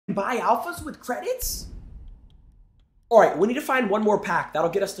buy alphas with credits? All right, we need to find one more pack. That'll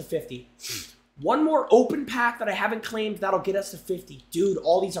get us to 50. One more open pack that I haven't claimed. That'll get us to 50. Dude,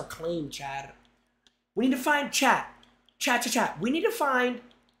 all these are claimed, Chad. We need to find chat. We need to find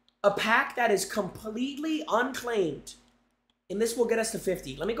a pack that is completely unclaimed. And this will get us to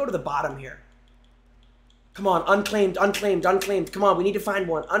 50. Let me go to the bottom here. Come on, unclaimed. Come on, we need to find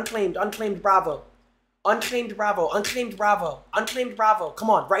one. Unclaimed, bravo. Unclaimed bravo. Come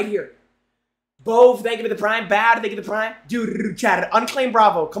on, right here. Bove, thank you for the prime. Bad, thank you for the prime. Dude, chat, unclaimed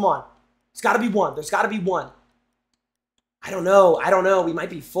bravo. Come on. There's got to be one. There's got to be one. I don't know. We might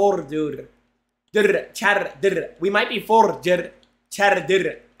be four, dude. We might be four, dude.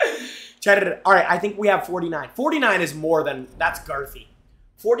 All right, I think we have 49. 49 is more than... That's Garthy.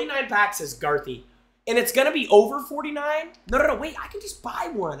 49 packs is Garthy. And it's going to be over 49? No, wait. I can just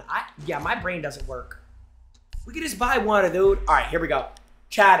buy one. Yeah, my brain doesn't work. We can just buy one, dude. All right, here we go.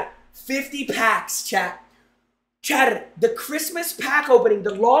 Chad, 50 packs, chat. Chad, the Christmas pack opening, the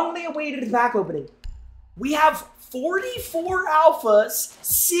longly awaited pack opening. We have 44 alphas,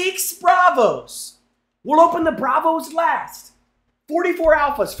 6 bravos. We'll open the bravos last. 44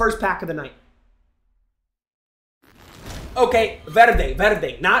 alphas, first pack of the night. Okay,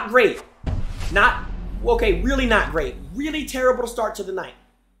 Verde, not great. Okay, really not great. Really terrible start to the night.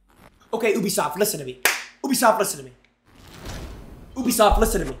 Okay, Ubisoft, listen to me. Ubisoft, listen to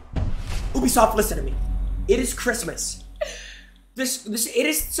me. It is Christmas. It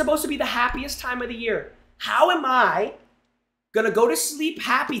is supposed to be the happiest time of the year. How am I gonna go to sleep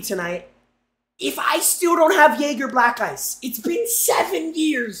happy tonight if I still don't have Jaeger Black Ice? It's been 7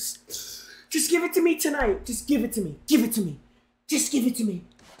 years. Just give it to me tonight. Just give it to me. Just give it to me.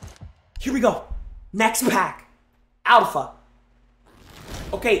 Here we go. Next pack. Alpha.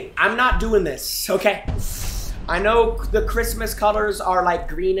 Okay, I'm not doing this, okay? I know the Christmas colors are like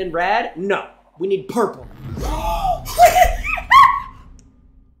green and red. No, we need purple.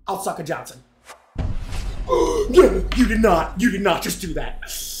 I'll suck a Johnson. You did not just do that.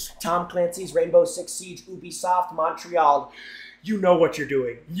 Tom Clancy's Rainbow Six Siege, Ubisoft, Montreal. You know what you're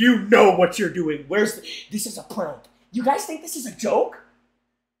doing. This is a prank. You guys think this is a joke?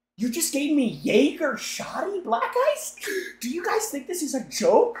 You just gave me Jaeger Shoddy Black Ice? Do you guys think this is a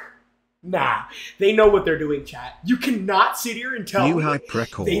joke? Nah, they know what they're doing, chat. You cannot sit here and tell me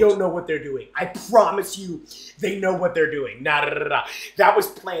they don't know what they're doing. I promise you, they know what they're doing. Nah. That was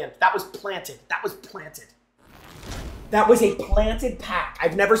planned. That was planted. That was a planted pack.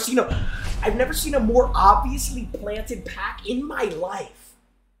 I've never seen a more obviously planted pack in my life.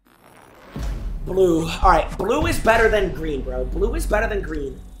 Blue. All right, blue is better than green, bro. Blue is better than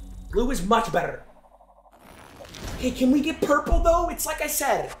green. Blue is much better. Hey, can we get purple, though? It's like I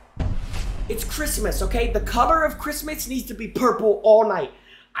said. It's Christmas, okay? The color of Christmas needs to be purple all night.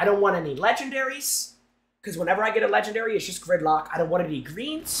 I don't want any legendaries, because whenever I get a legendary, it's just gridlock. I don't want any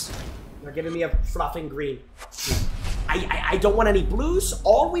greens. They're giving me a fluffing green. I don't want any blues.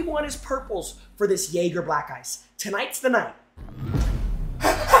 All we want is purples for this Jaeger Black Ice. Tonight's the night.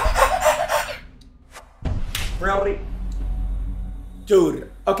 Really? Dude,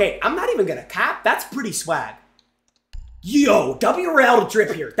 okay, I'm not even gonna cap. That's pretty swag. Yo, WRL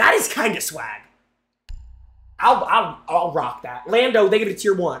drip here. That is kind of swag. I'll rock that. Lando, they get a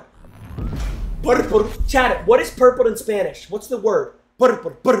tier 1. Chat, what is purple in Spanish? What's the word?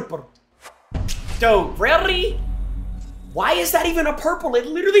 Dude, really? Why is that even a purple? It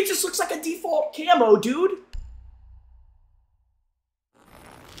literally just looks like a default camo, dude.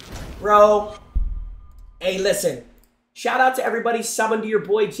 Bro. Hey, listen. Shout out to everybody subbing to your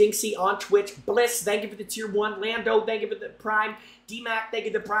boy Jynxzi on Twitch. Bliss, thank you for the tier 1. Lando, thank you for the prime. DMAC, thank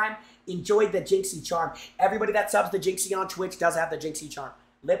you for the prime. Enjoy the Jynxzi charm. Everybody that subs to Jynxzi on Twitch does have the Jynxzi charm.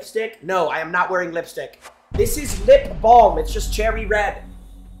 Lipstick? No, I am not wearing lipstick. This is lip balm. It's just cherry red.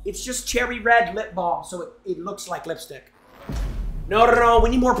 It's just cherry red lip balm, so it looks like lipstick. No. We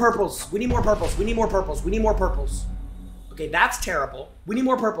need more purples. We need more purples. Okay, that's terrible. We need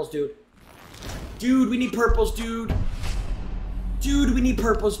more purples, dude. Dude, we need purples, dude. Dude, we need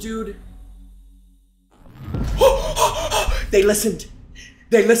purples, dude. They listened.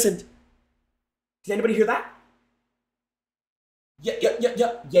 Did anybody hear that? Yeah.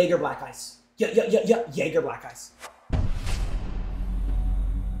 Jaeger Black Ice. Yeah. Jaeger Black Ice.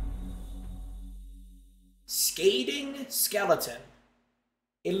 Skating skeleton.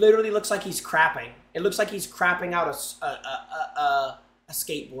 It literally looks like he's crapping. It looks like he's crapping out a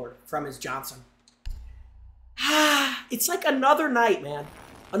skateboard from his Johnson. It's like another night, man.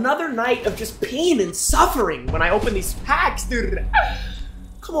 Another night of just pain and suffering when I open these packs, dude.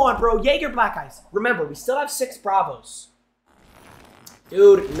 Come on, bro. Jaeger Black Ice. Remember, we still have 6 Bravos.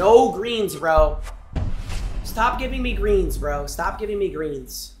 Dude, no greens, bro. Stop giving me greens, bro. Stop giving me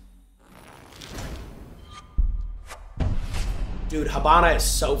greens. Dude, Habana is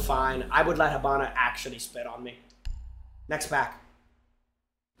so fine. I would let Habana actually spit on me. Next pack.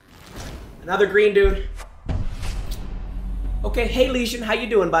 Another green, dude. Okay, hey Legion, how you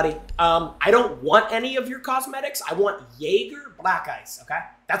doing, buddy? I don't want any of your cosmetics. I want Jaeger Black Ice, okay?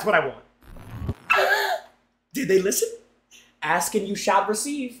 That's what I want. Did they listen? Ask and you shall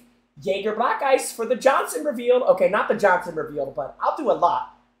receive. Jaeger Black Ice for the Johnson reveal. Okay, not the Johnson reveal, but I'll do a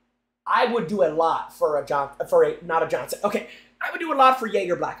lot. I would do a lot for a not a Johnson. Okay, I would do a lot for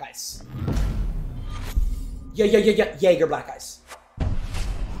Jaeger Black Ice. Yeah, Jaeger Black Ice.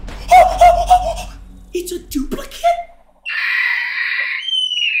 It's a duplicate?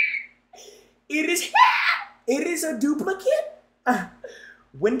 It is a duplicate?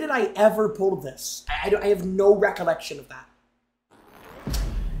 When did I ever pull this? I have no recollection of that.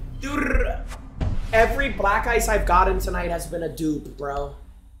 Dude, every Black Ice I've gotten tonight has been a dupe, bro.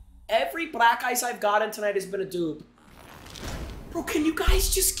 Every Black Ice I've gotten tonight has been a dupe. Bro, can you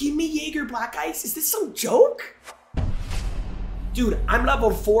guys just give me Jaeger Black Ice? Is this some joke? Dude, I'm level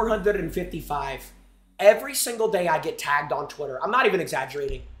 455. Every single day I get tagged on Twitter. I'm not even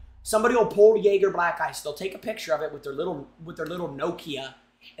exaggerating. Somebody will pull Jaeger Black Ice. They'll take a picture of it with their little Nokia,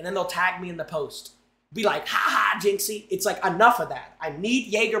 and then they'll tag me in the post. Be like, haha, Jynxzi. It's like, enough of that. I need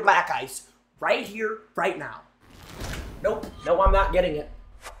Jaeger Black Ice right here, right now. Nope. No, I'm not getting it.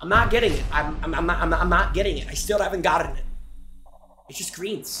 I'm not getting it. I'm not getting it. I still haven't gotten it. It's just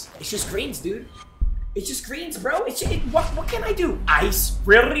greens. It's just greens, dude. It's just greens, bro. What can I do? Ice?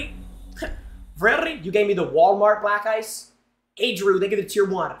 Really? Really? You gave me the Walmart Black Ice? Hey, Drew, they get a tier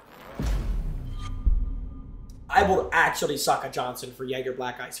 1. I will actually suck a Johnson for Jaeger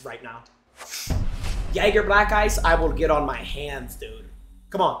Black Ice right now. Jaeger Black Ice, I will get on my hands, dude.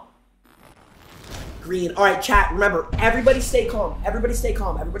 Come on. Green. All right, chat, remember, everybody stay calm. Everybody stay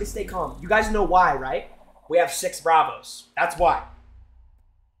calm. Everybody stay calm. You guys know why, right? We have 6 Bravos. That's why.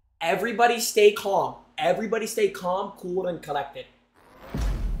 Everybody stay calm. Everybody stay calm, cool, and collected.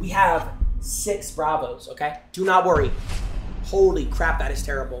 We have 6 Bravos, okay? Do not worry. Holy crap, that is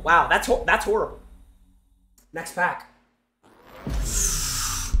terrible. Wow, that's horrible. Next pack.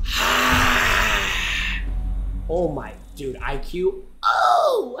 Oh my, dude, IQ.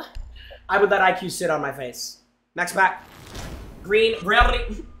 Oh! I would let IQ sit on my face. Next pack. Green, really?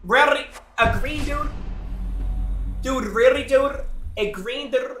 A green, dude? Dude, really, dude? A green,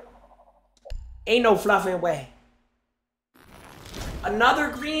 dude? Ain't no fluffing way. Another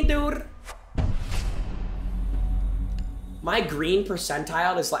green, dude? My green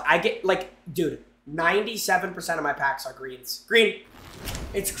percentile is like, I get like, dude, 97% of my packs are greens. Green.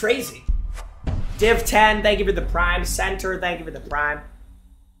 It's crazy. Div 10, thank you for the prime. Center, thank you for the prime.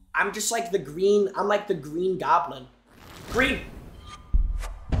 I'm just like the green, I'm like the green goblin. Green.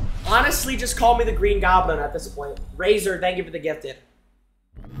 Honestly, just call me the green goblin at this point. Razor, thank you for the gifted.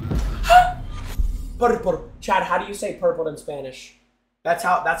 Purple. Chad, how do you say purple in Spanish? That's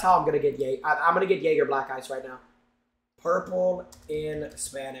how I'm gonna get I'm gonna get Jaeger Black Ice right now. Purple in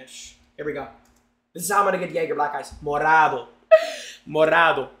Spanish. Here we go. This is how I'm gonna get Jaeger Black Ice. Morado.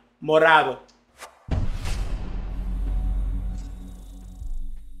 Morado. Morado.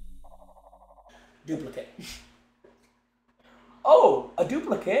 Duplicate. Oh, a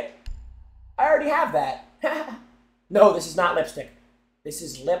duplicate? I already have that. No, this is not lipstick. This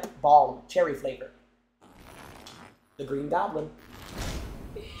is lip balm, cherry flavor. The Green Goblin.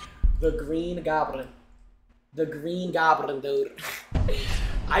 The Green Goblin. The Green Goblin, dude.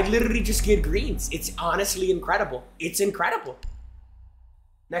 I literally just get greens. It's honestly incredible. It's incredible.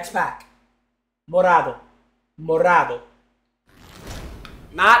 Next pack. Morado. Morado.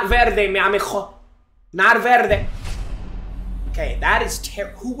 Not verde, mi amigo. Not verde. Okay, that is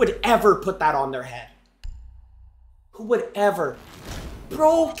terrible. Who would ever put that on their head? Who would ever?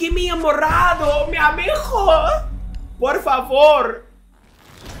 Bro, give me a morado, mi amigo. Por favor.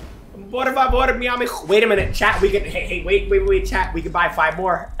 Por favor, mi amigo. Wait a minute, chat. We can. Hey, wait, chat. We can buy 5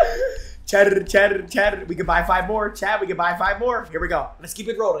 more. Chat. We can buy 5 more. Chat, we can buy 5 more. Here we go. Let's keep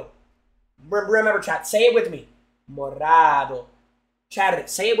it rolling. Remember, chat. Say it with me. Morado. Chat,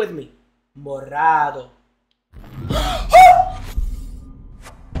 say it with me. Morado.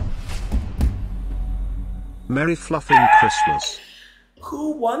 Merry fluffing Christmas.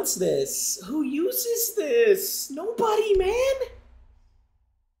 Who wants this? Who uses this? Nobody, man.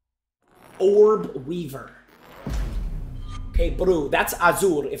 Orb Weaver. Okay, blue. That's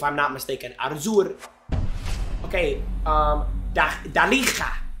Azur, if I'm not mistaken. Azur. Okay,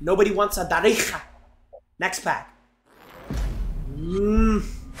 Darija. Nobody wants a Darija. Next pack.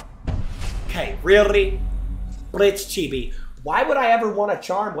 Okay, really? Blitz Chibi. Why would I ever want a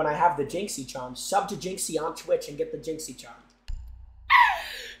charm when I have the Jynxzi charm? Sub to Jynxzi on Twitch and get the Jynxzi charm.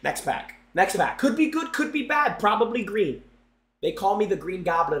 Next pack. Next pack. Could be good, could be bad. Probably green. They call me the Green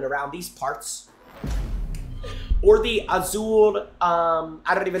Goblin around these parts. Or the Azul,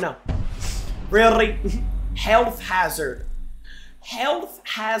 I don't even know. Really? Health Hazard. Health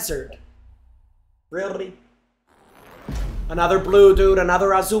Hazard. Really? Another blue, dude.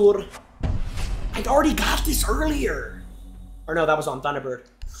 Another Azul. I already got this earlier. Or no, that was on Thunderbird.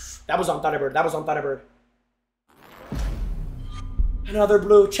 That was on Thunderbird. That was on Thunderbird. Another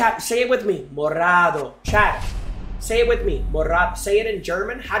blue. Chat, say it with me. Morado. Chat, say it with me. Morado. Say it in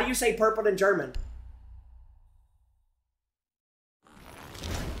German. How do you say purple in German?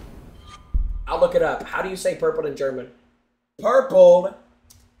 I'll look it up. How do you say purple in German? Purple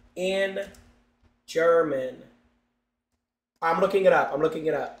in German. I'm looking it up. I'm looking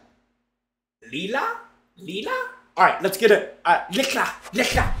it up. Lila? Lila? Alright, let's get it. Likla.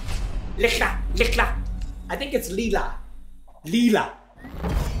 Likla. Likla. Likla. I think it's Lila. Lila.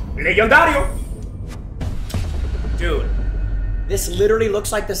 Legendario. Dude. This literally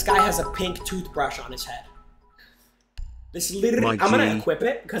looks like this guy has a pink toothbrush on his head. This literally... I'm gonna equip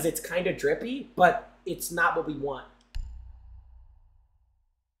it because it's kind of drippy, but it's not what we want.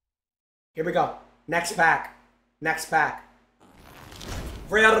 Here we go. Next pack. Next pack.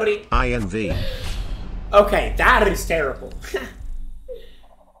 Really? INV. Okay, that is terrible.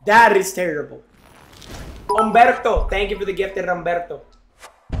 That is terrible. Umberto, thank you for the gift, Umberto.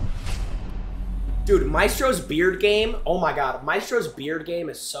 Dude, Maestro's beard game. Oh my god, Maestro's beard game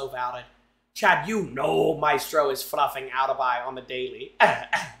is so valid. Chad, you know Maestro is fluffing Alibi on the daily.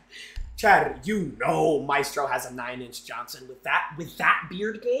 Chad, you know Maestro has a 9-inch Johnson. With that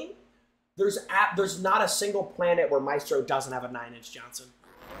beard game, there's not a single planet where Maestro doesn't have a 9-inch Johnson.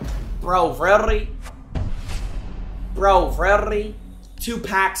 Bro, really? Bro, really? 2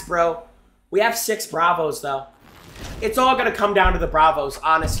 packs, bro. We have 6 Bravos, though. It's all gonna come down to the Bravos,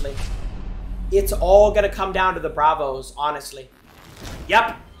 honestly. It's all gonna come down to the Bravos, honestly.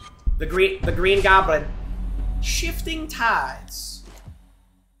 Yep. The Green Goblin. Shifting Tides.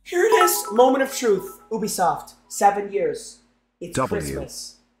 Here it is. Moment of truth. Ubisoft. 7 years. It's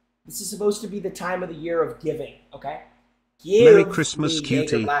Christmas. This is supposed to be the time of the year of giving, okay? Merry Christmas,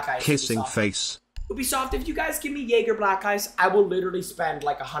 cutie. Kissing Ubisoft. face. Ubisoft, if you guys give me Jaeger Black Ice, I will literally spend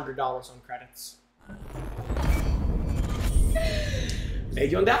like $100 on credits.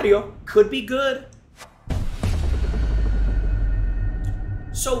 Legendario. Could be good.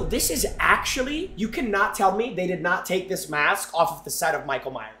 So this is actually, you cannot tell me they did not take this mask off of the set of Michael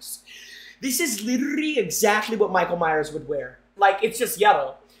Myers. This is literally exactly what Michael Myers would wear. Like, it's just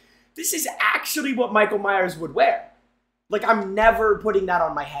yellow. This is actually what Michael Myers would wear. Like, I'm never putting that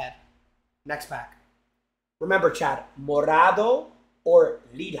on my head. Next pack. Remember, Chad, morado or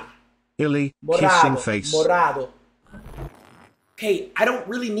lila? Illy, Morado, kissing face. Morado. Okay, I don't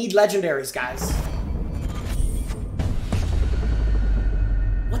really need legendaries, guys.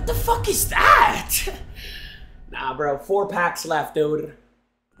 What the fuck is that? Nah, bro, 4 packs left, dude.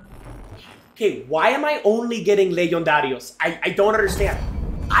 Okay, why am I only getting legendarios? I don't understand.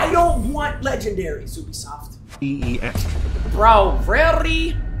 I don't want legendaries, Ubisoft. EEX. Bro,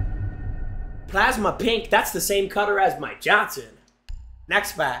 really? Plasma pink, that's the same color as my Johnson.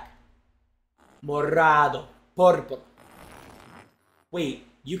 Next pack. Morado. Purple. Wait,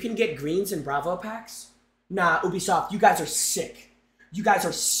 you can get greens in Bravo packs? Nah, Ubisoft, you guys are sick. You guys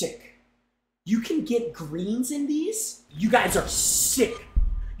are sick. You can get greens in these? You guys are sick.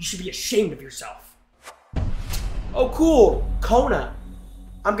 You should be ashamed of yourself. Oh, cool. Kona.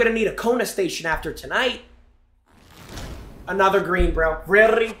 I'm gonna need a Kona station after tonight. Another green, bro.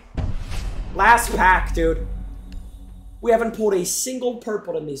 Really? Last pack, dude. We haven't pulled a single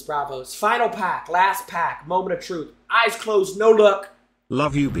purple in these Bravos. Final pack. Last pack. Moment of truth. Eyes closed. No look.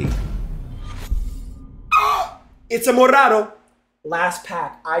 Love you, B. It's a Morado. Last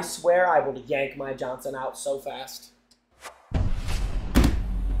pack. I swear I will yank my Johnson out so fast.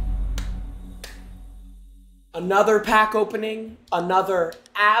 Another pack opening. Another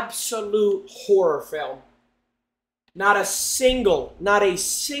absolute horror film. Not a single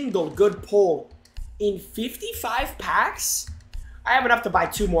good pull. In 55 packs? I have enough to buy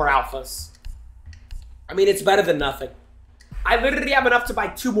 2 more alphas. I mean, it's better than nothing. I literally have enough to buy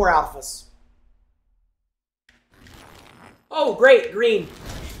 2 more alphas. Oh, great, green.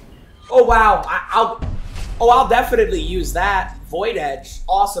 Oh, wow. I'll definitely use that. Void Edge.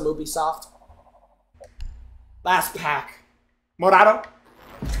 Awesome, Ubisoft. Last pack. Morado.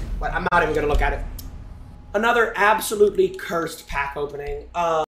 But I'm not even going to look at it. Another absolutely cursed pack opening.